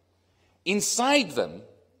 inside them,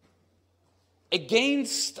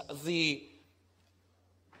 against the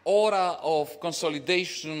aura of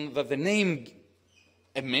consolidation that the name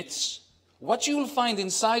emits, what you will find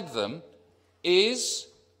inside them is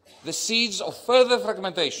the seeds of further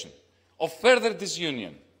fragmentation, of further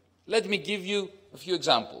disunion. Let me give you a few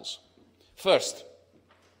examples. First,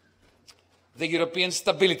 the European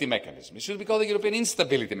Stability Mechanism. It should be called the European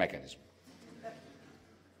Instability Mechanism.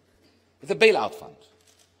 The bailout fund.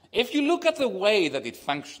 If you look at the way that it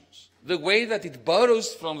functions, the way that it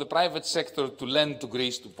borrows from the private sector to lend to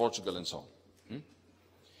Greece, to Portugal, and so on,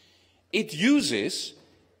 it uses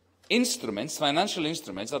instruments, financial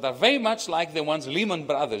instruments, that are very much like the ones Lehman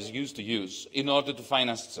Brothers used to use in order to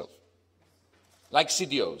finance itself. Like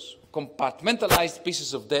CDOs, compartmentalized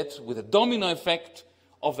pieces of debt with a domino effect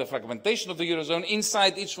of the fragmentation of the Eurozone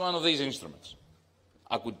inside each one of these instruments.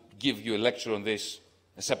 I could give you a lecture on this,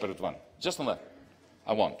 a separate one, just on that.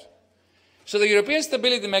 I won't. So the European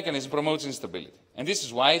Stability Mechanism promotes instability, and this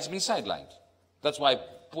is why it's been sidelined. That's why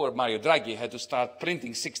poor Mario Draghi had to start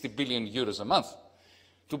printing 60 billion euros a month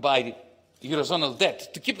to buy Eurozonal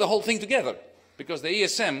debt to keep the whole thing together, because the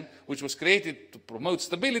ESM, which was created to promote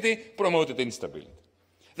stability, promoted instability.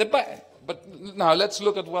 But now let's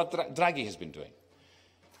look at what Draghi has been doing.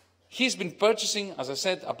 He's been purchasing, as I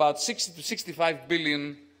said, about 60 to 65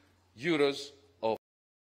 billion euros of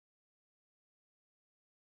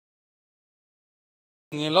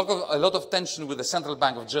a lot of tension with the Central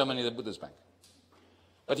Bank of Germany, the Bundesbank.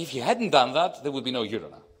 But if he hadn't done that, there would be no euro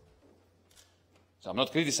now. So I'm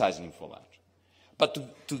not criticizing him for that.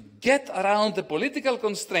 But to get around the political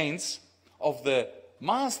constraints of the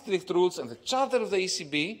Maastricht rules and the charter of the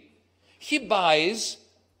ECB, he buys,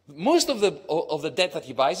 most of the debt that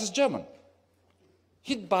he buys is German.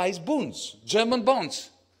 He buys bonds, German bonds.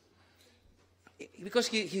 Because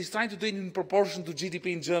he's trying to do it in proportion to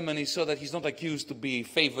GDP in Germany so that he's not accused to be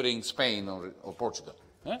favoring Spain or Portugal.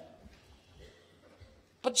 Eh?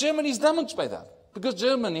 But Germany is damaged by that, because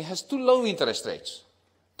Germany has too low interest rates.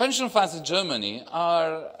 Pension funds in Germany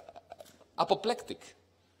are apoplectic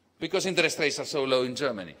because interest rates are so low in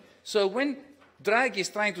Germany. So when Draghi is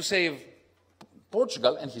trying to save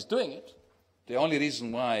Portugal, and he's doing it, the only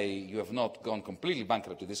reason why you have not gone completely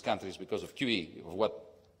bankrupt in this country is because of QE, of what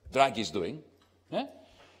Draghi is doing. Yeah?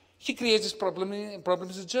 He creates this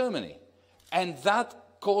problems in Germany. And that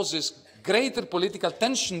causes greater political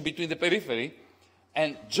tension between the periphery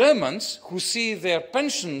and Germans who see their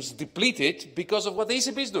pensions depleted because of what the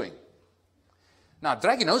ECB is doing. Now,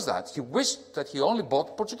 Draghi knows that. He wished that he only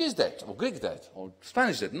bought Portuguese debt, or Greek debt, or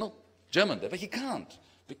Spanish debt, not German debt, but he can't,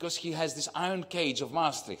 because he has this iron cage of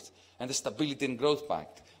Maastricht and the Stability and Growth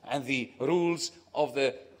Pact and the rules of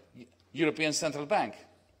the European Central Bank.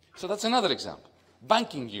 So that's another example.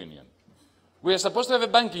 Banking union. We are supposed to have a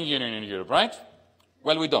banking union in Europe, right?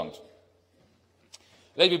 Well, we don't.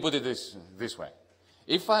 Let me put it this way.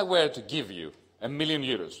 If I were to give you €1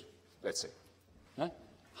 million, let's say,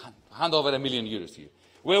 hand over €1 million to you,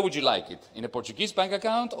 where would you like it? In a Portuguese bank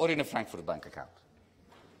account or in a Frankfurt bank account?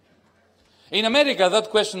 In America, that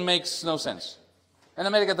question makes no sense. And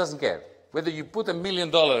America doesn't care. Whether you put $1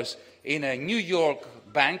 million in a New York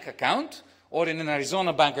bank account or in an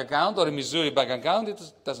Arizona bank account or a Missouri bank account, it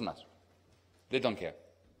doesn't matter. They don't care.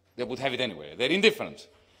 They would have it anyway. They're indifferent.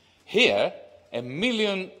 Here, $1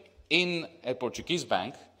 million in a Portuguese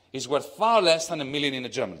bank is worth far less than $1 million in a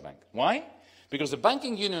German bank. Why? Because the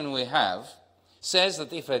banking union we have says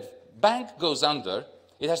that if a bank goes under,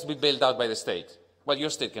 it has to be bailed out by the state. Well, your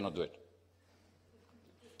state cannot do it.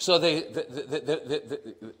 So the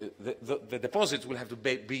deposits will have to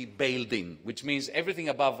be bailed in, which means everything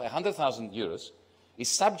above 100,000 euros is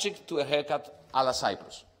subject to a haircut a la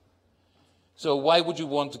Cyprus. So why would you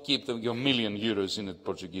want to keep your million euros in a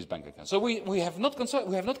Portuguese bank account? So we have not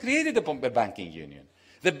created a banking union.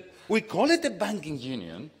 We call it a banking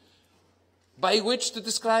union by which to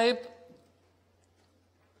describe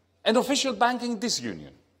an official banking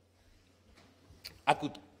disunion. I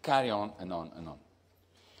could carry on and on and on.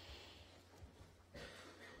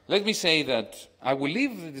 Let me say that I will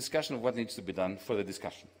leave the discussion of what needs to be done for the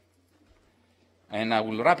discussion. And I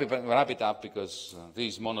will wrap it up because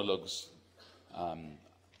these monologues are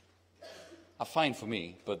fine for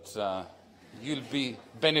me, but you'll be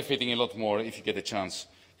benefiting a lot more if you get a chance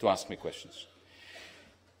to ask me questions.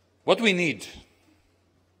 What we need,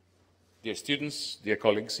 dear students, dear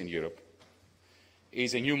colleagues in Europe,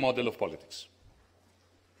 is a new model of politics.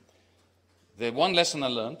 The one lesson I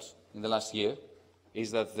learned in the last year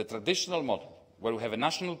is that the traditional model, where we have a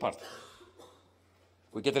national party,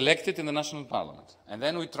 we get elected in the national parliament, and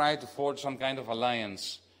then we try to forge some kind of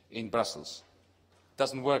alliance in Brussels,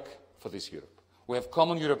 doesn't work for this Europe. We have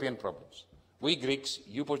common European problems. We Greeks,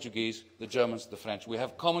 you Portuguese, the Germans, the French, we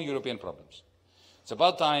have common European problems. It's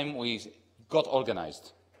about time we got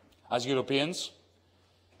organized as Europeans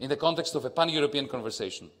in the context of a pan-European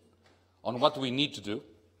conversation on what we need to do,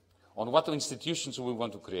 on what institutions we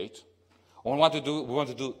want to create, on what we want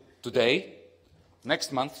to do today,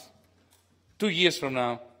 next month, 2 years from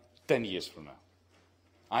now, 10 years from now.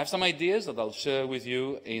 I have some ideas that I'll share with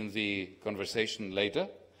you in the conversation later.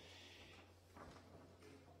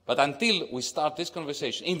 But until we start this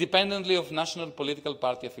conversation, independently of national political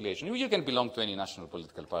party affiliation, you can belong to any national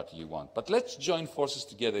political party you want, but let's join forces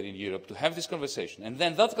together in Europe to have this conversation. And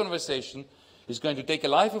then that conversation is going to take a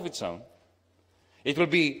life of its own. It will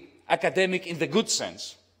be academic in the good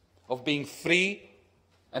sense of being free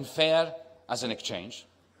and fair as an exchange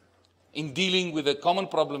in dealing with the common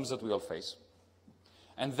problems that we all face.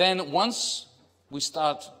 And then once we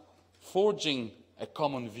start forging a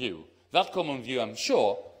common view, that common view, I'm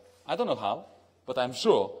sure, I don't know how, but I'm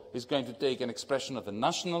sure is going to take an expression at the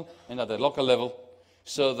national and at the local level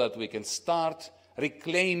so that we can start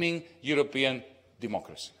reclaiming European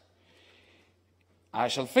democracy. I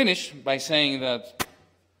shall finish by saying that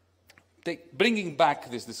bringing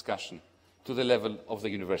back this discussion to the level of the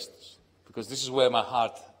universities, because this is where my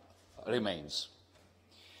heart remains.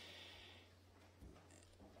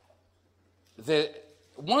 The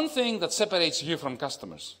one thing that separates you from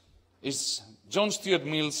customers is John Stuart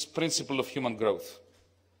Mill's principle of human growth.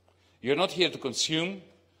 You're not here to consume,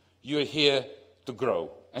 you're here to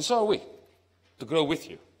grow. And so are we, to grow with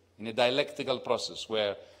you in a dialectical process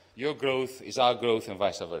where your growth is our growth and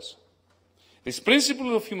vice versa. This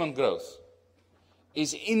principle of human growth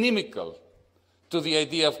is inimical to the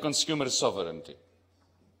idea of consumer sovereignty.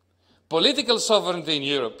 Political sovereignty in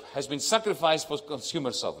Europe has been sacrificed for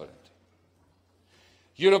consumer sovereignty.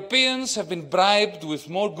 Europeans have been bribed with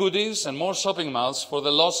more goodies and more shopping malls for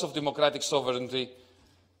the loss of democratic sovereignty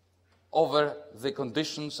over the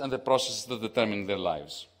conditions and the processes that determine their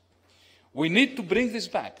lives. We need to bring this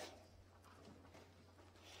back.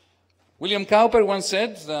 William Cowper once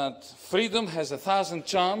said that freedom has 1,000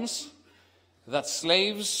 charms that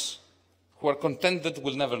slaves who are contented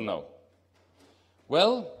will never know.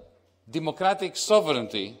 Well, democratic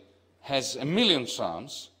sovereignty has 1,000,000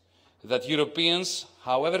 charms that Europeans,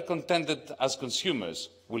 however contented as consumers,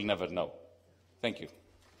 will never know. Thank you.